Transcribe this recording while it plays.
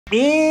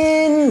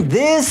In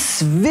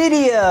this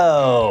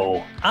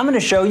video, I'm going to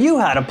show you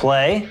how to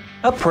play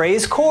a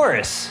praise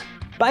chorus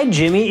by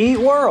Jimmy Eat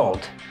World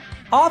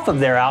off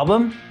of their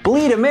album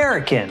Bleed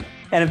American.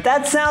 And if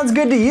that sounds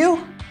good to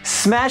you,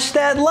 smash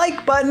that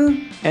like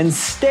button and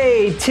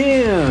stay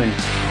tuned.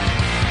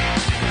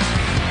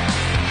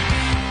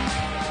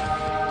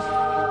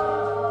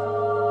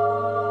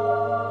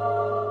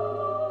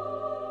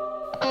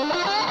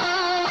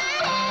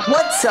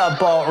 What's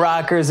up, alt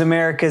rockers?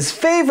 America's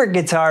favorite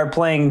guitar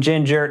playing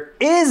Ginger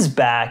is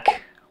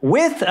back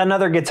with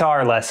another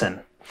guitar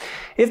lesson.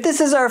 If this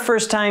is our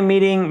first time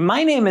meeting,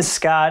 my name is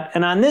Scott,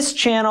 and on this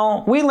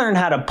channel, we learn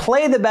how to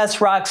play the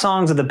best rock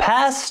songs of the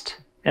past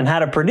and how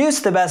to produce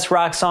the best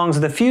rock songs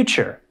of the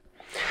future.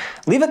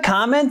 Leave a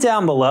comment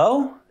down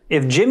below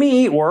if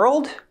Jimmy Eat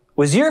World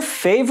was your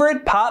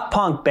favorite pop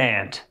punk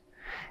band.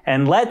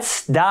 And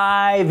let's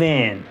dive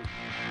in.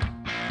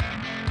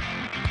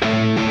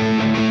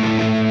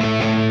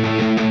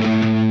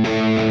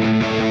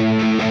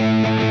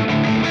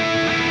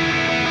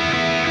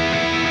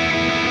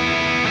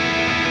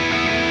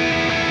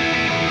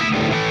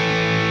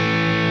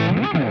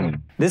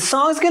 This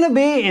song's gonna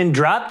be in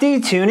drop D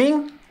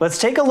tuning. Let's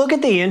take a look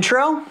at the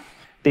intro.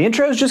 The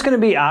intro is just gonna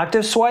be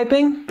octave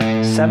swiping,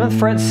 7th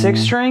fret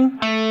 6th string,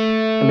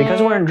 and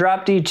because we're in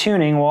drop D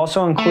tuning, we'll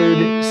also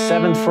include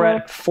 7th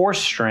fret 4th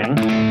string,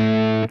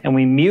 and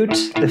we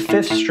mute the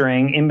 5th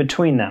string in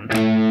between them.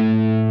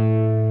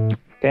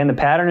 Okay, and the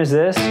pattern is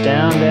this: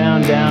 down,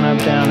 down, down, up,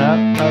 down,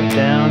 up, up,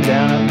 down,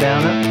 down, up,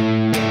 down, up.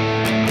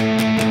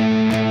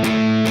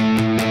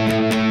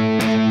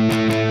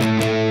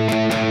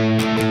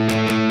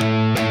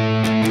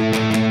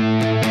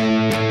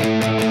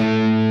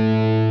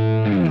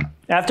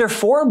 After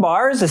 4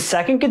 bars, a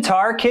second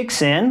guitar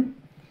kicks in,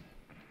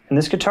 and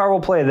this guitar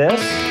will play this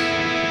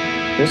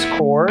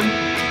chord, same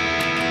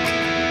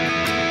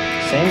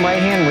right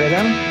hand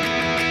rhythm,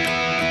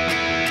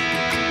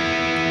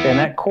 and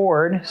that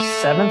chord,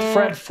 7th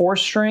fret 4th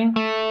string,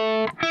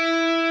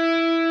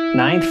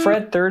 9th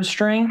fret 3rd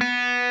string,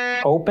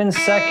 open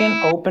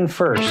 2nd, open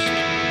 1st.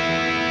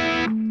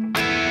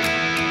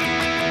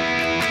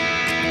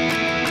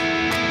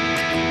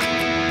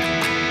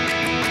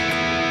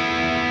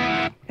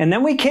 And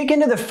then we kick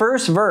into the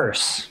first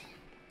verse.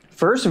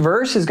 First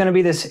verse is going to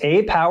be this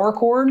A power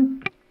chord.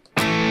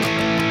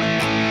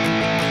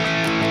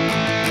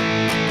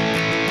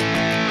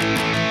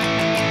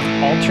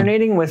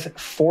 Alternating with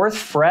 4th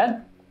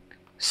fret,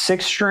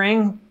 6th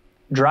string,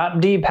 drop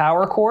D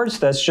power chords.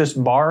 That's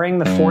just barring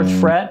the 4th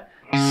fret,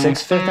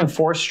 6th, 5th, and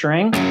 4th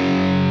string.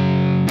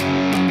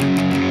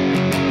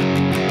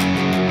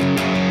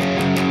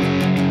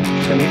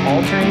 It's going to be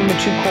alternating the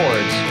 2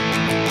 chords.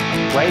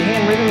 Right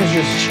hand rhythm is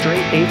just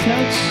straight 8th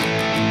notes.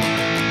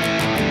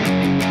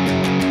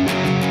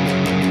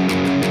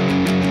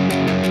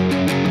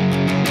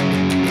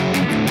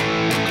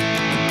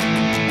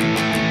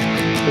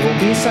 There will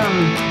be some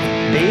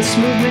bass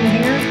movement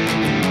here.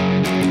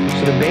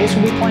 So the bass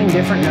will be playing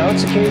different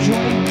notes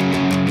occasionally,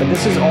 but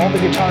this is all the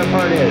guitar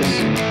part is.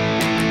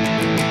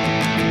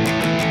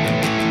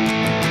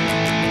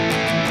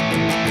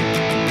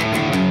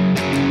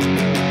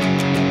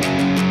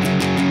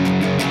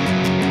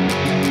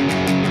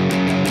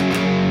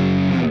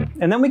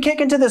 And then we kick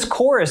into this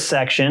chorus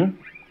section,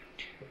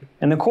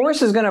 and the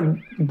chorus is gonna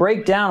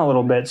break down a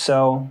little bit,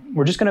 so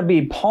we're just gonna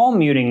be palm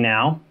muting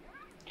now,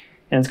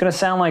 and it's gonna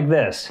sound like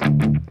this.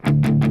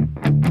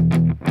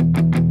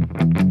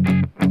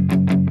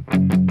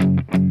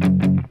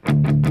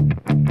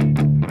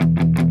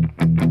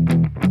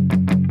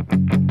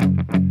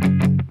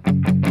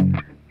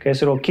 Okay,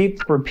 so it'll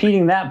keep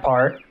repeating that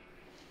part.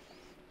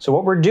 So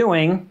what we're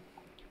doing,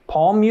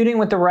 palm muting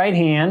with the right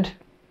hand,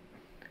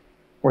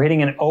 we're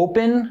hitting an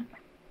open,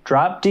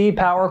 drop D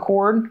power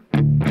chord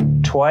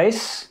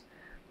twice,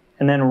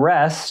 and then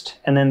rest,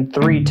 and then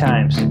 3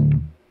 times.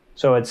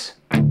 So it's,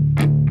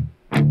 then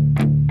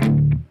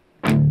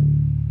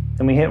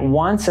we hit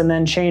once and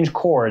then change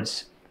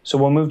chords. So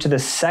we'll move to the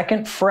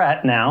 2nd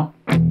fret now,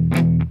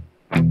 and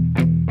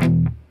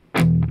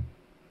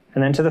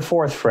then to the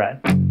 4th fret.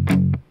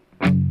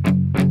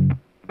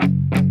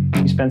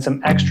 You spend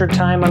some extra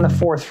time on the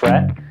 4th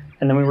fret,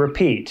 and then we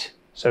repeat.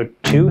 So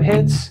 2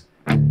 hits,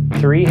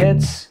 3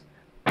 hits,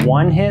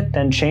 1 hit,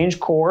 then change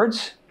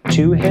chords,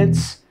 2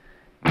 hits,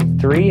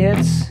 3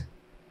 hits,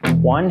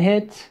 1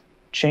 hit,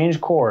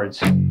 change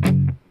chords.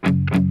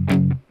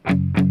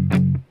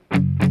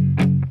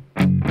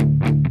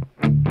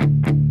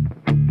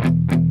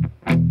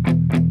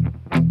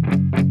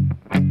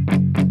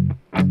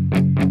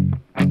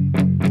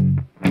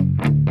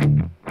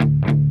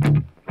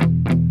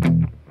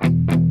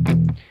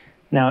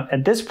 Now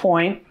at this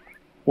point,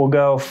 we'll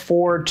go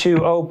 4-2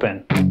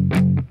 open.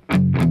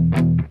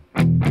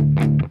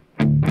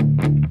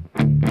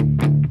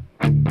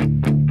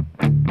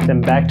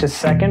 Then back to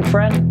 2nd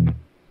fret, and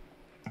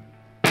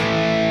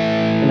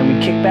then we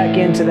kick back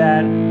into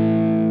that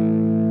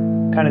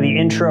kind of the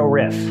intro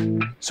riff.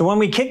 So when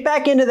we kick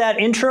back into that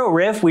intro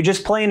riff, we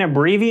just play an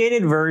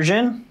abbreviated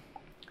version.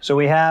 So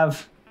we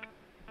have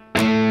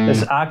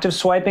This octave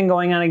swiping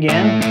going on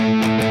again.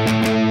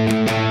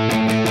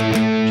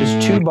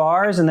 Just 2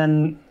 bars, and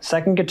then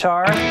second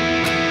guitar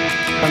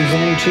comes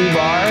in 2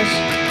 bars.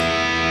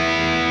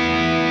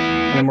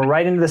 And then we're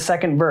right into the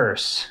second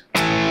verse.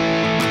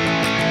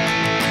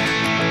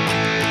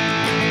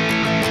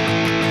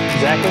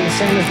 Exactly the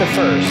same as the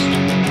first.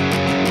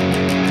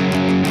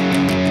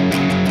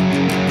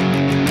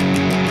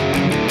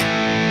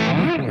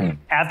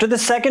 After the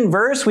second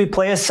verse, we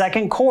play a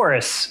second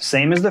chorus,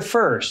 same as the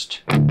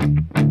first.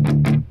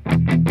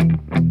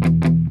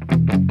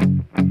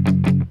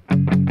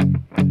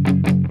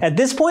 At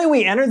this point,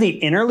 we enter the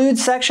interlude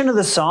section of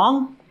the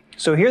song.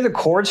 So here the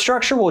chord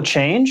structure will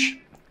change,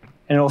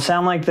 and it'll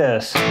sound like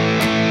this.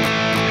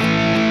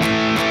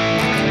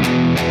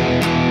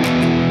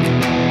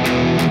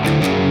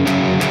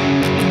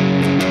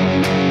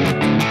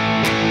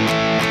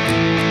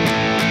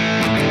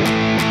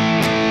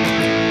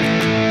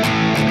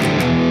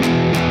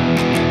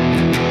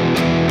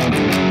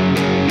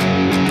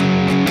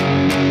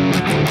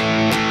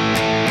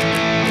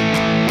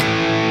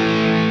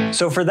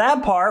 So for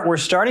that part, we're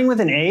starting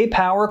with an A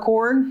power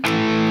chord.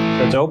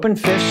 So it's open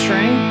 5th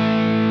string.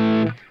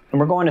 And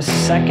we're going to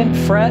 2nd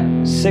fret,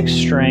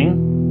 6th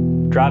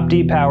string, drop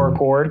D power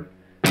chord,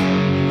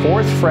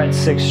 4th fret,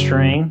 6th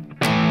string,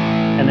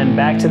 and then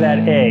back to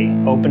that A,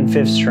 open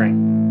 5th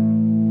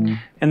string.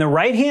 And the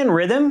right hand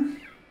rhythm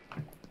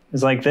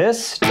is like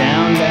this: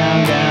 down,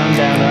 down, down,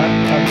 down,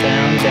 up,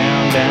 down,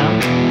 down,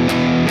 down.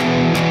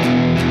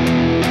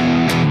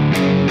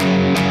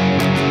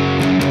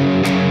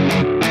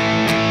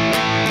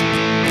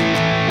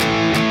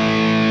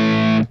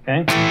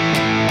 Okay.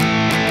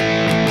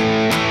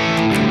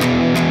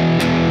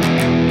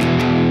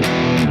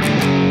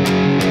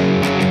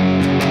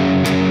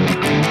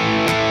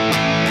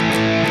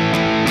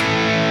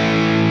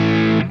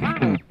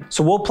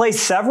 So we'll play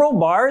several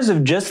bars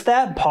of just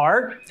that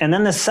part, and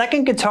then the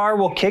second guitar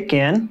will kick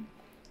in,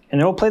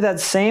 and it'll play that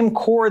same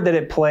chord that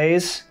it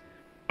plays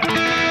in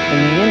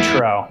the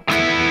intro.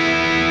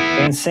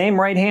 And same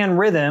right hand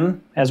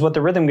rhythm as what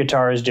the rhythm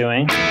guitar is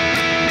doing.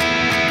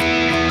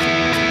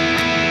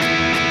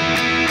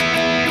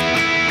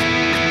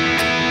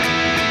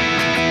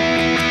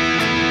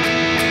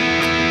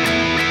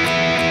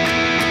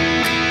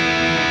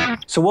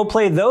 So we'll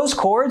play those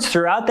chords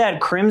throughout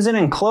that crimson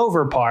and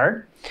clover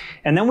part,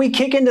 and then we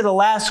kick into the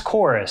last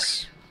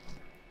chorus.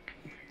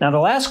 Now the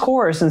last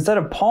chorus, instead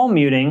of palm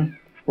muting,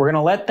 we're going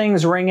to let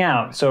things ring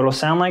out, so it'll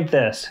sound like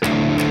this.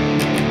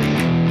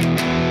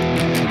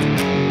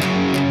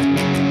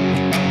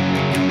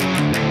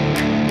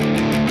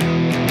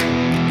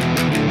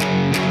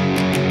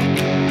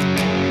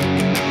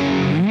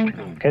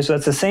 Okay, so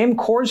that's the same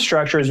chord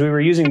structure as we were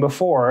using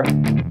before.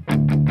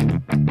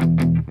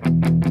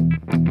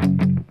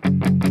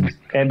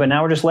 Okay, but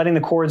now we're just letting the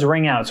chords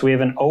ring out. So we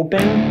have an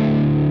open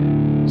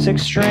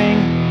 6th string,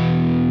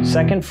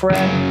 2nd fret,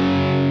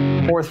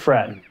 4th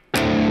fret.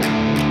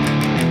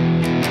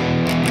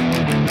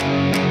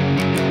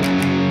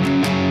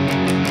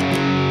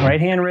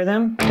 Right hand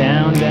rhythm,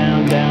 down,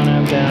 down, down,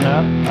 up,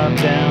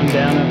 down,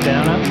 down, up,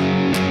 down, up.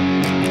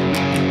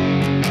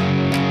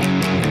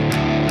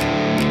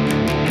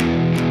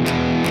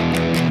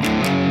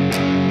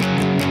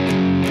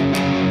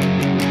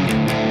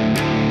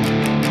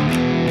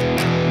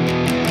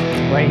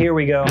 Right here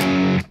we go.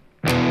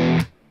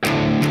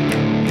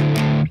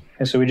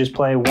 Okay, so we just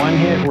play 1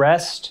 hit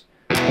rest,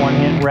 1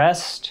 hit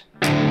rest,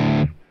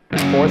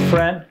 4th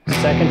fret,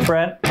 2nd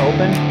fret,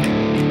 open.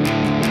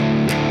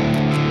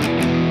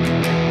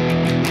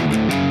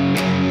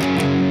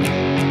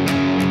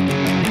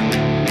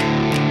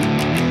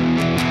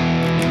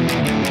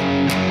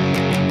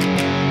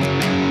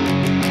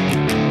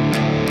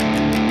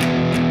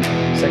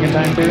 Second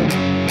time through.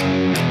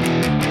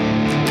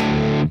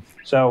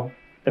 So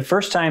the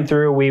first time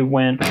through we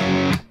went,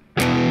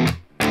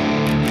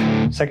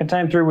 second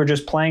time through we're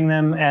just playing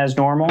them as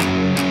normal.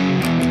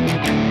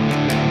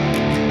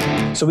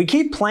 So we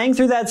keep playing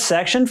through that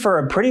section for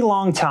a pretty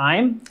long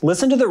time,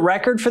 listen to the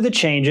record for the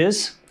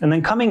changes, and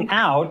then coming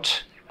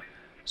out,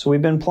 so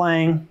we've been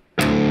playing.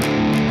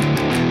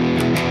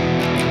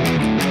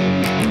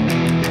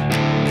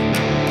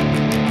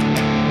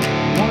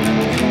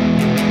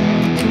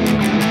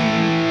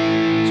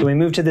 So we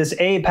move to this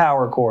A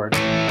power chord.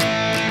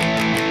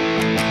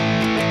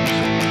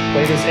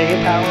 Play this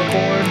A power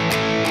chord.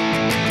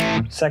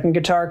 Second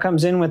guitar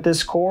comes in with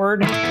this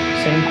chord,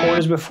 same chord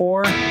as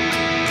before.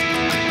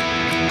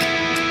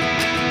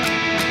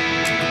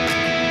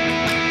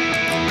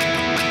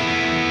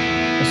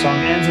 The song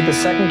ends with the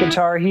second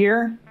guitar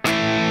here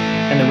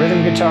and the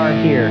rhythm guitar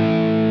here.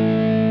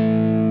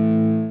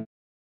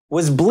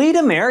 Was Bleed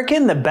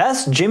American the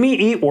best Jimmy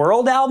Eat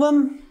World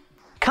album?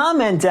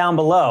 Comment down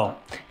below.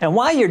 And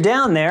while you're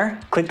down there,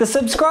 click the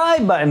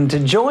subscribe button to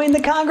join the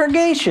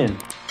congregation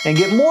and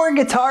get more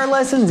guitar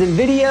lessons and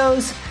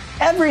videos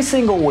every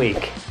single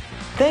week.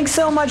 Thanks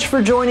so much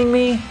for joining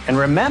me, and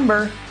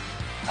remember,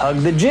 hug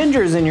the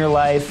gingers in your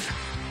life,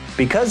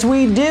 because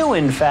we do,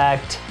 in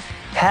fact,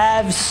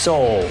 have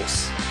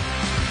souls.